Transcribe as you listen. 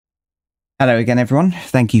Hello again, everyone.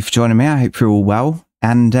 Thank you for joining me. I hope you're all well.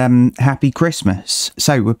 And happy Christmas.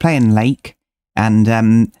 So we're playing Lake.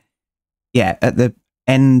 And yeah, at the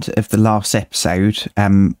end of the last episode,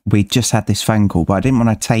 we just had this phone call, but I didn't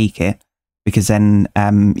want to take it because then,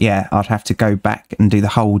 yeah, I'd have to go back and do the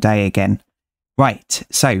whole day again. Right.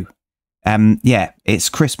 So, yeah, it's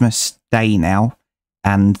Christmas Day now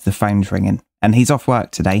and the phone's ringing and he's off work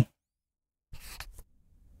today.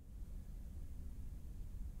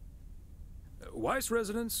 Weiss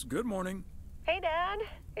residence, good morning. Hey, Dad.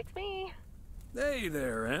 It's me. Hey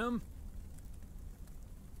there, Em.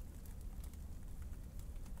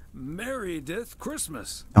 Meredith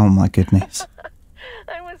Christmas. Oh, my goodness.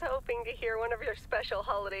 I was hoping to hear one of your special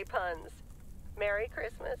holiday puns. Merry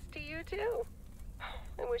Christmas to you, too.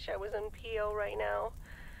 I wish I was in PO right now.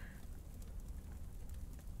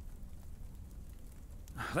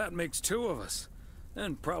 That makes two of us.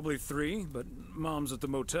 And probably three, but Mom's at the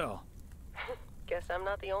motel. Guess I'm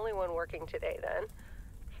not the only one working today, then.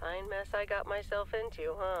 Fine mess I got myself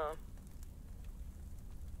into, huh?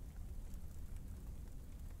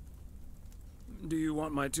 Do you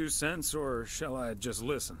want my 2 cents, or shall I just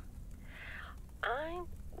listen? I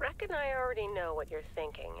reckon I already know what you're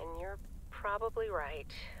thinking, and you're probably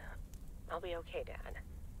right. I'll be okay, Dad.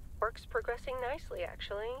 Work's progressing nicely,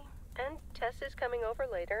 actually. And Tess is coming over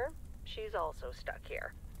later. She's also stuck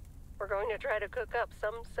here. We're going to try to cook up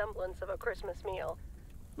some semblance of a Christmas meal.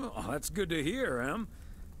 Oh, that's good to hear, Em.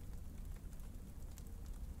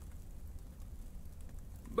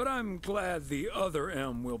 But I'm glad the other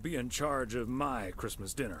Em will be in charge of my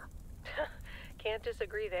Christmas dinner. Can't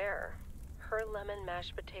disagree there. Her lemon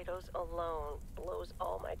mashed potatoes alone blows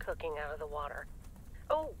all my cooking out of the water.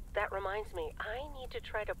 Oh, that reminds me, I need to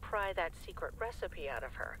try to pry that secret recipe out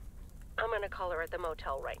of her. I'm gonna call her at the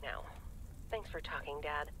motel right now. Thanks for talking,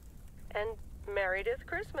 Dad. And Meredith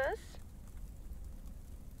Christmas.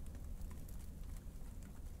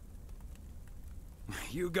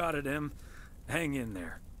 You got it, Em. Hang in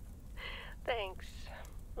there. Thanks.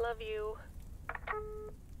 Love you.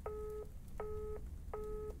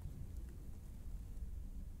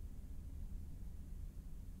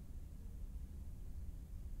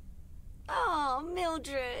 Oh,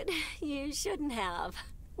 Mildred, you shouldn't have.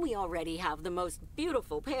 We already have the most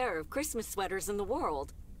beautiful pair of Christmas sweaters in the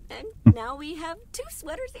world. And now we have 2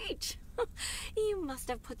 sweaters each. You must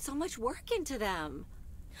have put so much work into them.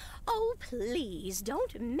 Oh, please,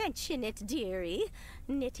 don't mention it, dearie.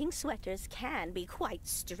 Knitting sweaters can be quite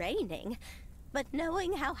straining, but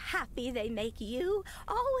knowing how happy they make you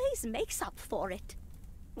always makes up for it.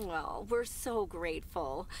 Well, we're so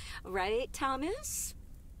grateful. Right, Thomas?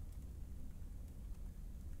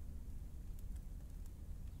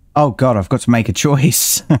 Oh, God, I've got to make a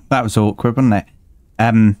choice. That was awkward, wasn't it?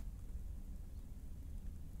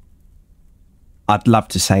 I'd love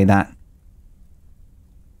to say that.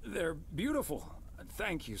 They're beautiful.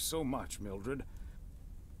 Thank you so much, Mildred.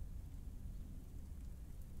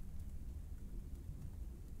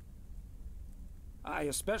 I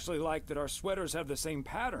especially like that our sweaters have the same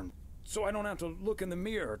pattern, so I don't have to look in the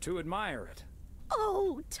mirror to admire it.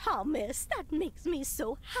 Oh, Thomas, that makes me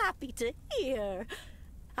so happy to hear.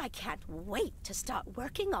 I can't wait to start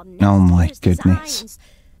working on next year's designs.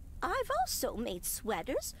 I've also made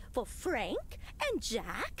sweaters for Frank and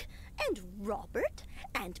Jack and Robert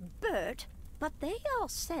and Bert, but they all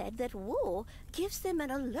said that wool gives them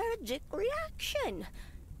an allergic reaction.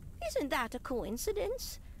 Isn't that a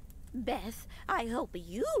coincidence? Beth, I hope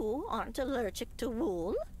you aren't allergic to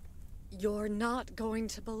wool. You're not going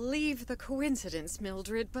to believe the coincidence,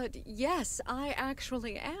 Mildred, but yes, I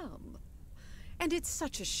actually am. And it's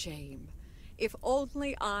such a shame. If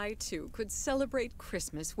only I, too, could celebrate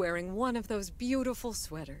Christmas wearing one of those beautiful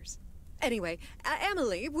sweaters. Anyway,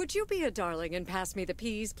 Emily, would you be a darling and pass me the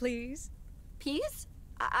peas, please? Peas?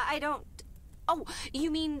 I don't... Oh,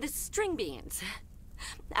 you mean the string beans.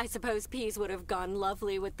 I suppose peas would have gone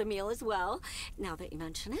lovely with the meal as well, now that you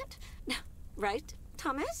mention it. Right,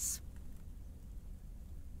 Thomas?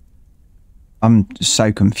 I'm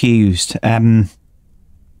so confused.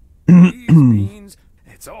 Beans,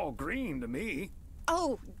 it's all green to me.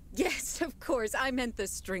 Oh, yes, of course. I meant the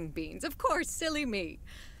string beans. Of course, silly me.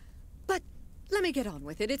 But let me get on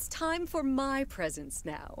with it. It's time for my presents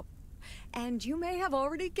now. And you may have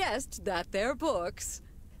already guessed that they're books.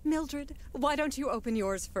 Mildred, why don't you open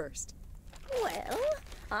yours first? Well,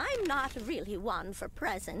 I'm not really one for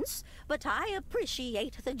presents, but I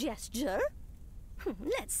appreciate the gesture.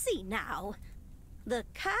 Let's see now. The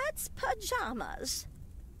Cat's Pajamas.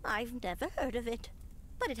 I've never heard of it,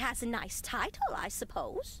 but it has a nice title, I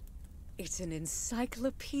suppose. It's an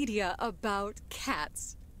encyclopedia about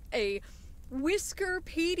cats. A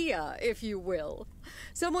Whiskerpedia, if you will.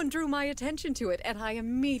 Someone drew my attention to it, and I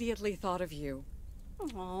immediately thought of you.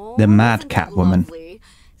 Oh, The mad isn't cat that woman. lovely?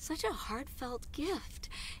 Such a heartfelt gift.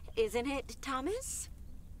 Isn't it, Thomas?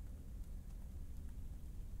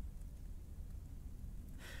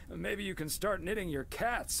 Maybe you can start knitting your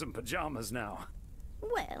cats some pajamas now.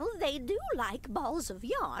 Well, they do like balls of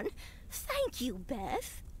yarn. Thank you,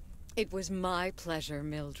 Beth. It was my pleasure,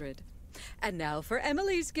 Mildred. And now for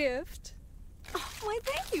Emily's gift. Oh, why,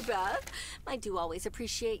 thank you, Beth. I do always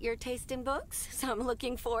appreciate your taste in books, so I'm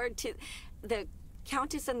looking forward to The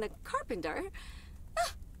Countess and the Carpenter.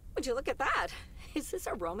 Ah, would you look at that? Is this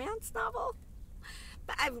a romance novel?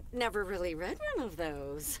 I've never really read one of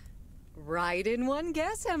those. Right in one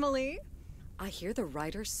guess, Emily. I hear the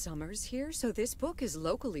writer Summers here, so this book is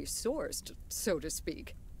locally sourced, so to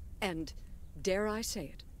speak. And, dare I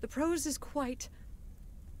say it, the prose is quite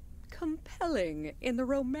compelling in the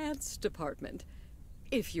romance department,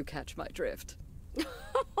 if you catch my drift.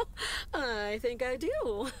 I think I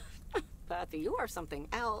do. Beth, you are something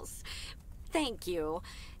else. Thank you.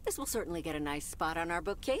 This will certainly get a nice spot on our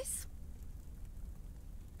bookcase.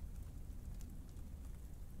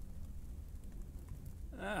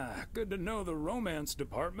 Ah, good to know the romance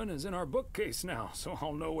department is in our bookcase now, so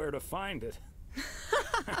I'll know where to find it.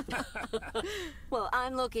 Well,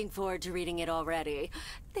 I'm looking forward to reading it already.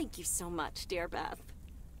 Thank you so much, dear Beth.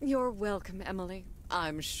 You're welcome, Emily.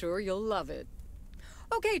 I'm sure you'll love it.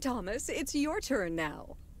 Okay, Thomas, it's your turn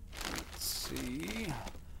now. Let's see.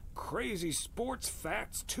 Crazy sports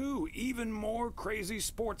facts, too. Even more crazy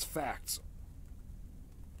sports facts.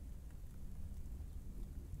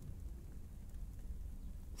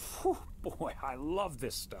 Whew, boy, I love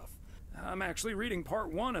this stuff. I'm actually reading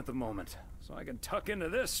part 1 at the moment, so I can tuck into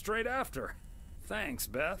this straight after. Thanks,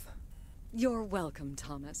 Beth. You're welcome,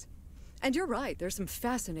 Thomas. And you're right, there's some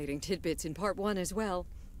fascinating tidbits in part 1 as well.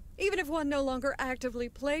 Even if one no longer actively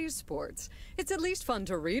plays sports, it's at least fun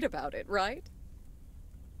to read about it, right?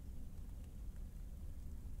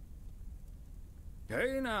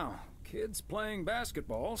 Hey now, kids playing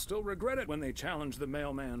basketball still regret it when they challenge the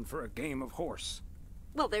mailman for a game of horse.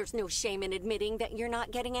 Well, there's no shame in admitting that you're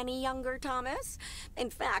not getting any younger, Thomas. In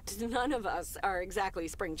fact, none of us are exactly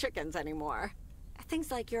spring chickens anymore.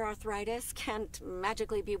 Things like your arthritis can't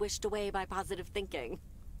magically be wished away by positive thinking.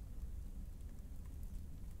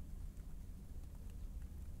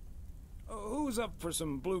 Who's up for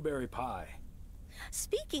some blueberry pie?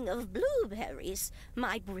 Speaking of blueberries,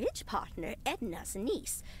 my bridge partner, Edna's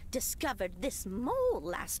niece, discovered this mole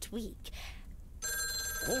last week.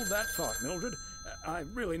 Hold that thought, Mildred. I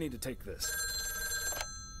really need to take this.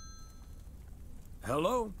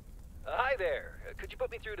 Hello? Hi there. Could you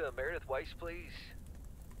put me through to Meredith Weiss, please?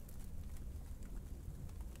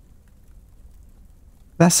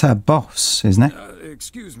 That's her boss, isn't it?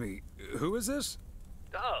 Excuse me. Who is this?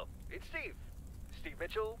 Oh, it's Steve. Steve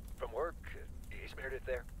Mitchell from work. Is Meredith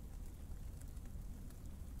there?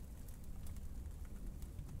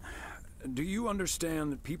 Do you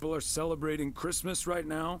understand that people are celebrating Christmas right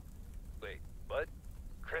now? Wait, what?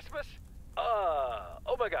 Christmas?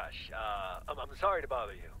 Oh my gosh. I'm sorry to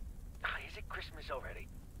bother you. Is it Christmas already?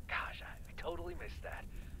 Gosh, I totally missed that.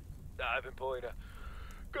 I've been pulling a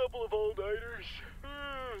couple of all-nighters.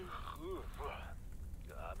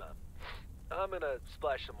 I'm gonna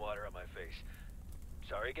splash some water on my face.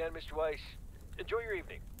 Sorry again, Mr. Weiss. Enjoy your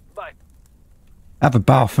evening. Bye. Have a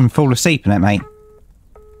bath and fall asleep in it, mate.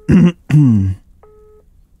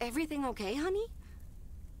 Everything okay, honey?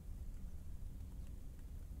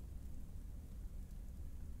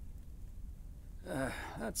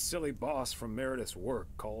 That silly boss from Meredith's work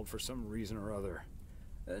called for some reason or other.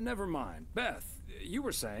 Never mind. Beth, you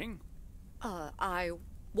were saying? I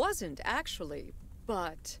wasn't, actually,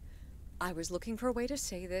 but I was looking for a way to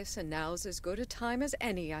say this, and now's as good a time as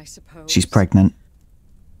any, I suppose. She's pregnant.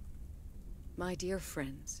 My dear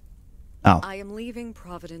friends, Oh. I am leaving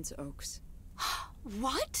Providence Oaks.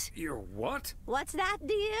 What? You're what? What's that,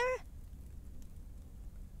 dear?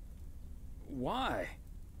 Why?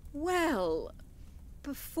 Well,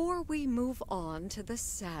 before we move on to the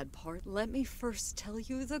sad part, let me first tell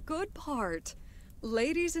you the good part.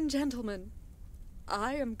 Ladies and gentlemen,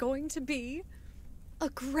 I am going to be a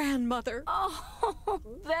grandmother. Oh,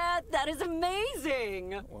 Beth, that is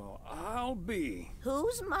amazing. Well, I'll be.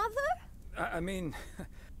 Whose mother? I mean...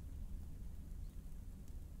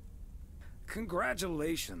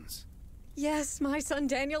 Congratulations. Yes, my son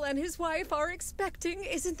Daniel and his wife are expecting.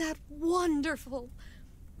 Isn't that wonderful?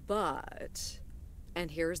 But,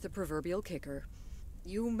 and here's the proverbial kicker,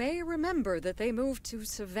 you may remember that they moved to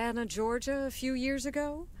Savannah, Georgia a few years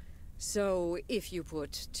ago. So if you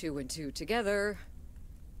put 2 and 2 together...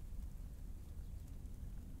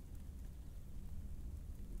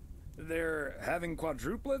 They're having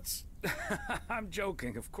quadruplets? I'm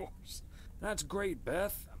joking, of course. That's great,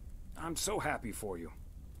 Beth. I'm so happy for you.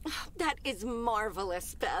 That is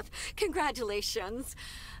marvelous, Beth. Congratulations.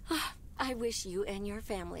 I wish you and your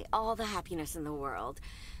family all the happiness in the world.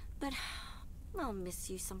 But I'll miss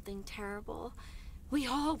you something terrible. We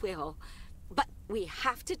all will. But we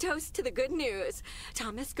have to toast to the good news.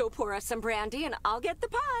 Thomas, go pour us some brandy and I'll get the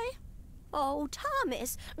pie. Oh,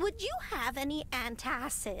 Thomas, would you have any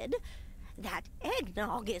antacid? That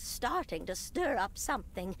eggnog is starting to stir up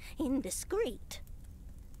something indiscreet.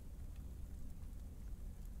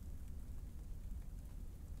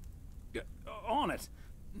 On it.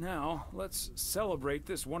 Now, let's celebrate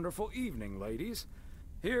this wonderful evening, ladies.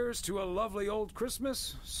 Here's to a lovely old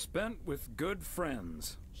Christmas spent with good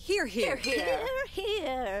friends. Hear, hear, Hear,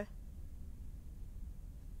 hear.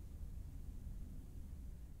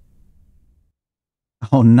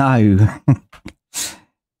 Oh no.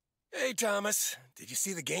 Hey, Thomas. Did you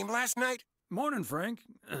see the game last night? Morning, Frank.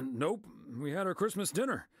 Nope, we had our Christmas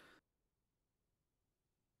dinner.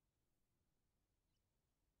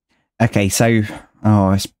 Okay, so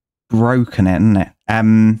it's broken it, isn't it?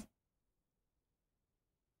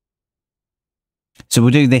 So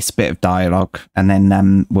we'll do this bit of dialogue and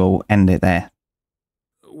then we'll end it there.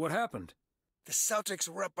 What happened? The Celtics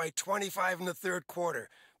were up by 25 in the third quarter,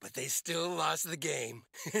 but they still lost the game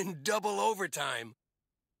in double overtime.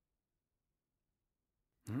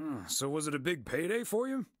 So was it a big payday for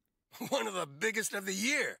you? One of the biggest of the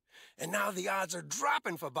year. And now the odds are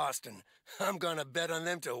dropping for Boston. I'm gonna bet on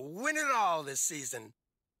them to win it all this season.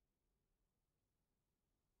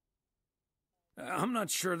 I'm not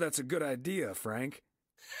sure that's a good idea, Frank.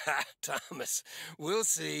 Ha, Thomas. We'll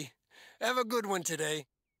see. Have a good one today.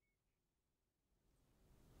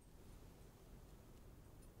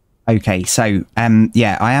 Okay, so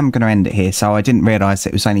yeah, I am going to end it here. So I didn't realise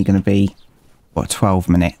it was only going to be 12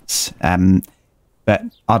 minutes. But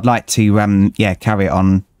I'd like to yeah, carry it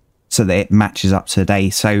on so that it matches up to the day.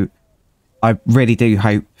 So I really do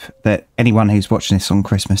hope that anyone who's watching this on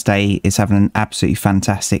Christmas Day is having an absolutely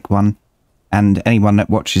fantastic one. And anyone that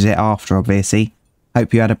watches it after, obviously,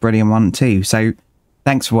 hope you had a brilliant one too. So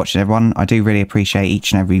thanks for watching, everyone. I do really appreciate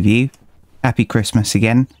each and every view. Happy Christmas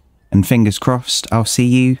again. And fingers crossed, I'll see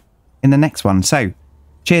you in the next one. So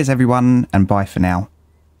cheers, everyone, and bye for now.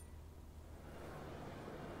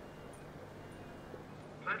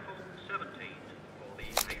 Platform 17 for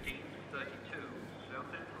the 1832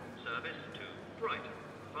 South Central service to Brighton,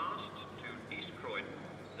 fast to East Croydon,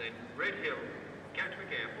 then Red Hill,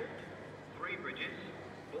 Gatwick Airport, Three Bridges,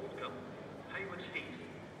 Balcombe, Haywards Heath,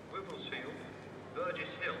 Wivelsfield, Burgess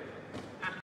Hill,